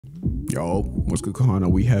Yo, what's good,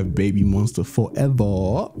 Kohana? We have Babymonster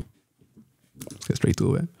Forever. Let's get straight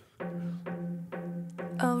to it.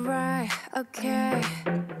 Alright, okay,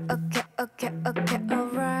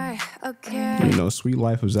 alright, okay. You know, Sweet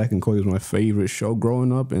Life of Zack and Cody was my favorite show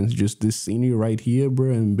growing up, and it's just this scenery right here,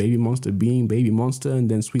 bro, and Babymonster being Babymonster,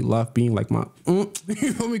 and then Sweet Life being like my, you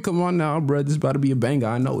feel me? Come on now, bro, this about to be a banger.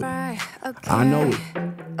 I know it. Right, okay. I know it.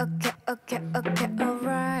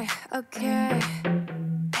 Alright, okay.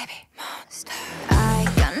 Babymonster. I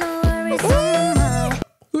got no worries on my mind.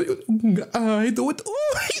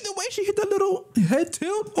 The way she hit that little head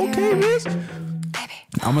tilt. Okay, miss.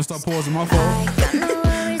 I'm gonna stop pausing my phone. I got no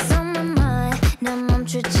worries on my mind. 난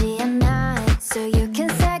멈추지 않아. So you can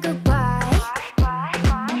say goodbye.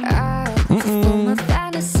 Full of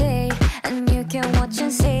fantasy, and you can watch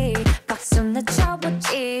and see. 박수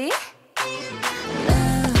쳐보지.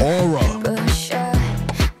 Aura.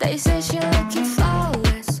 They say she looking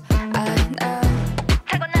flawless. I know.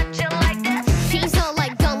 타고났죠 like this. She's not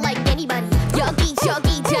like don't like anybody.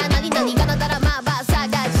 여기저기 자나니 너니 가나 따라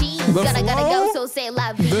마바사가지. Gotta go so say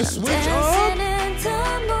la vie. The switch up.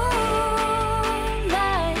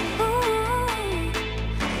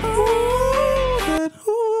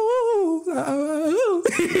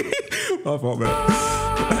 My fault, man.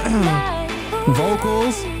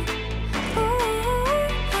 Vocals.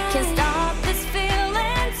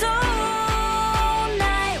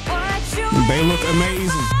 They look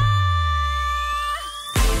amazing.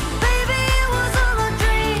 Baby, it was all a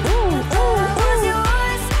dream. Was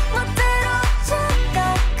yours? 멋대로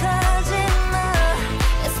착각하지마.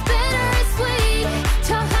 It's bittersweet.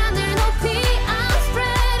 저 하늘 높이 I'm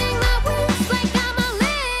spreading my wings like I'm a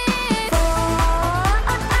leaf.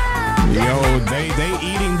 Yo, they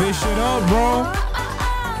eating this shit up, bro.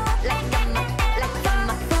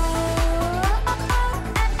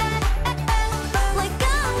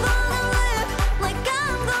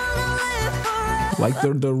 Like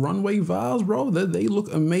the runway vibes, bro. They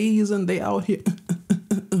look amazing. They out here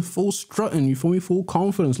full strutting. You feel me? Full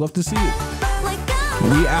confidence. Love to see it.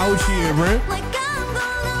 We out here, bro.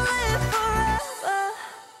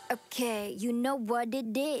 Okay, you know what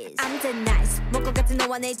it is. I'm the nice. 먹고 같은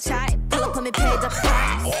너와 내 type. Pull up on me, pay the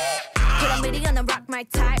price. Put a million on rock my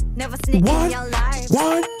type. Never seen it in your life.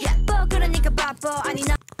 What? Yeah, 그러니까 바빠. 아니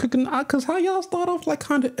나. Cause how y'all start off like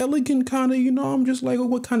kind of elegant, kind of, you know, I'm just like, oh,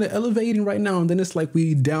 what kind of elevating right now, and then it's like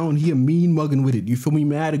we down here mean mugging with it. You feel me?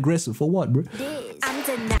 Mad aggressive for what, bro? I'm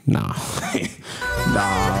the nice. Nah,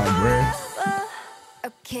 nah, bro.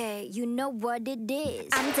 Okay, you know what it is.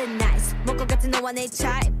 I'm the nice. 먹고 같은 너와 내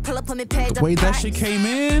type. Pull up on me, pay the Wait, that price. shit came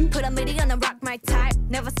in? Put a million on rock my type.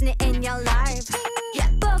 Never seen it in your life. Yeah,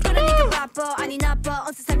 그러니까 바빠. 아니 나빠.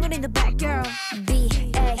 온 세상을 in the back, girl.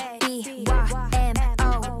 B-A-B-Y-M-O-N.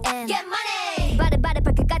 Get money. 바르바르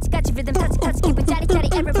발끝까지 rhythm touch 기분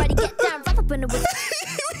짜릿짜릿. Everybody get down. Rough up in the with.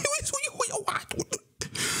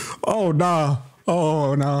 Oh nah.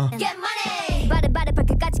 Oh nah. Get money. 바르바르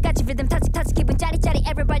발끝까지 rhythm touch 기분 짜릿짜릿.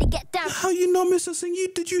 Everybody get down. How you not miss a single?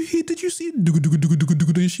 Did you see?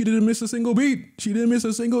 She didn't miss a single beat. She didn't miss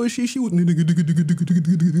a single. She was. What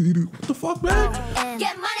the fuck, man?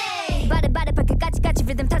 Get money. 바르바르 발끝까지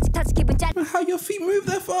rhythm touch 기분 짜릿. How your feet move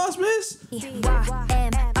that fast, miss?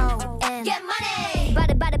 Y-M-O-N. Get money.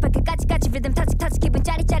 바르바르 발끝까지 rhythm touch 기분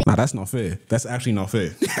짜릿짜릿. Nah, that's not fair. That's actually not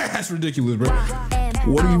fair. That's ridiculous, bro.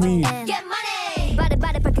 What do you mean? Get money.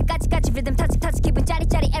 바르바르 발끝까지 rhythm touch 기분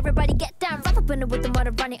짜릿짜릿. Everybody get down. Rough up in it with the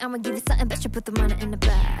motor running. I'ma give you something, but you put the money in the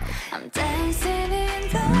bag. I'm dancing in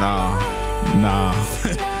the Nah.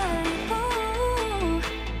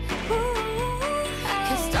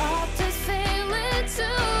 Can't stop this feeling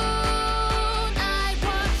tonight.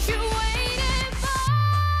 What you waiting for?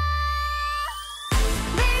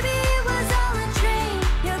 Baby, it was all a dream.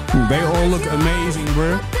 They all look amazing,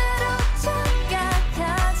 bro.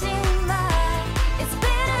 It's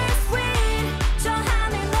bittersweet. 저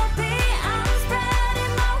하늘 높이 I'm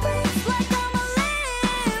spreading my wings like I'm a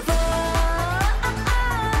leaf.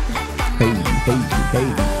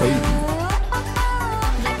 Hey.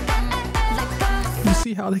 You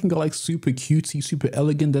see how they can go like super cutesy, super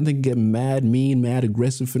elegant, then they can get mad mean, mad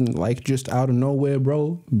aggressive, and like just out of nowhere,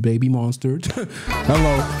 bro. Babymonster.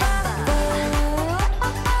 Hello.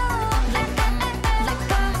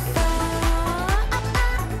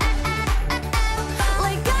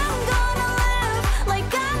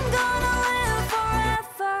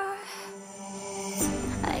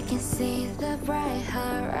 I can see the bright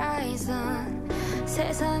horizon.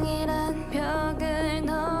 세상이란 벽을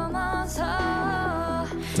넘어서.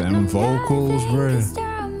 Them vocals, bro.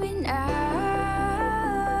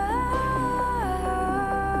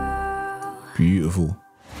 Beautiful.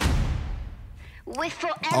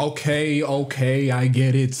 Okay, I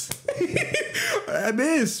get it.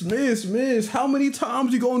 Miss, how many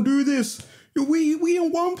times you gonna do this? We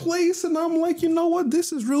in one place, and I'm like, you know what?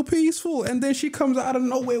 This is real peaceful. And then she comes out of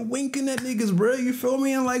nowhere winking at niggas, bro. You feel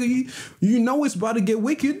me? And like, you know it's about to get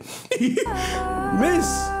wicked.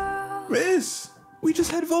 Miss, we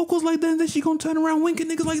just had vocals like that, and then she gonna turn around winking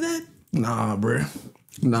niggas like that? Nah, bro.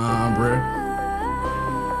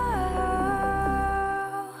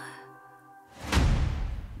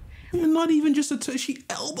 Not even just a touch, she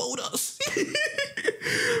elbowed us.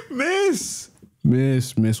 Miss,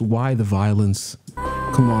 why the violence?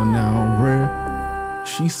 Come on now, bruh.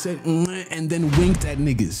 She said and then winked at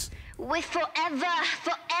niggas. With forever.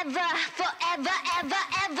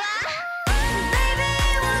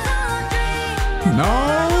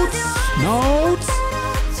 Notes.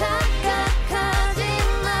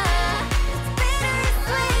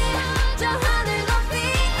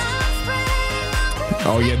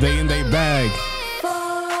 Oh yeah, they in they bag.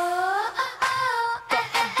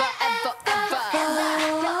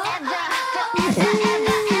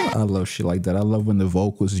 I love shit like that. I love when the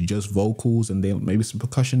vocals is just vocals and then maybe some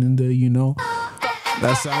percussion in there, you know?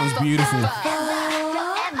 That sounds beautiful.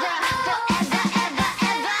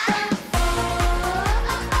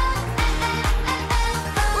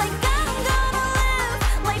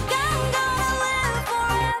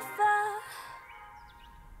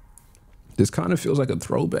 This kind of feels like a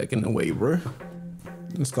throwback in a way, bro.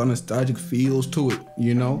 It's got nostalgic feels to it,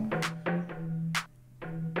 you know?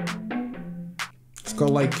 It's got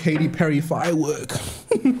like Katy Perry firework.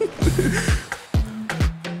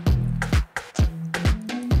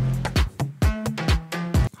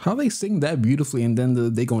 How they sing that beautifully and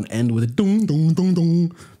then they gonna end with a dong dong dong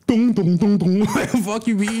dong dong dong dong dong. What the fuck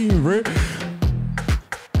you mean, bro?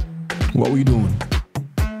 What we doing?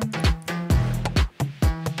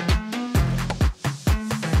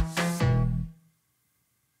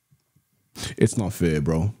 It's not fair,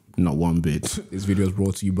 bro. Not one bit. This video is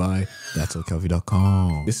brought to you by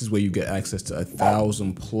thatssokelvii.com. This is where you get access to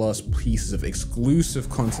 1,000+ pieces of exclusive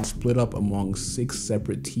content split up among 6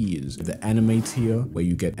 separate tiers. The anime tier, where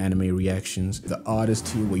you get anime reactions. The artist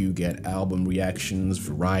tier, where you get album reactions,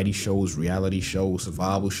 variety shows, reality shows,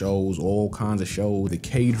 survival shows, all kinds of shows. The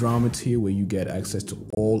K-drama tier, where you get access to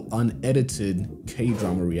all unedited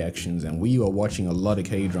K-drama reactions. And we are watching a lot of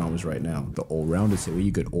K-dramas right now. The all-rounder tier, where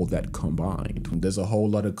you get all that combined. There's a whole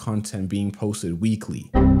lot of content being posted weekly.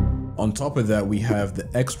 On top of that, we have the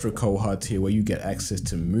extra KOHANA tier where you get access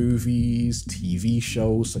to movies, TV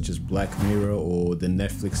shows such as Black Mirror or the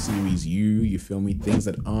Netflix series You feel me? Things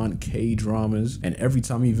that aren't K-dramas. And every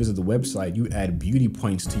time you visit the website, you add beauty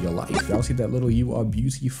points to your life. Y'all see that little "you are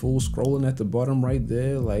beautiful" scrolling at the bottom right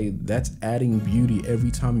there? Like, that's adding beauty every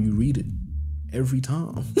time you read it. Every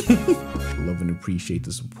time. Love and appreciate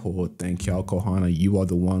the support. Thank y'all, KOHANA. You are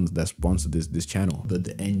the ones that sponsor this channel.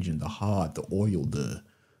 The engine, the heart, the oil, the...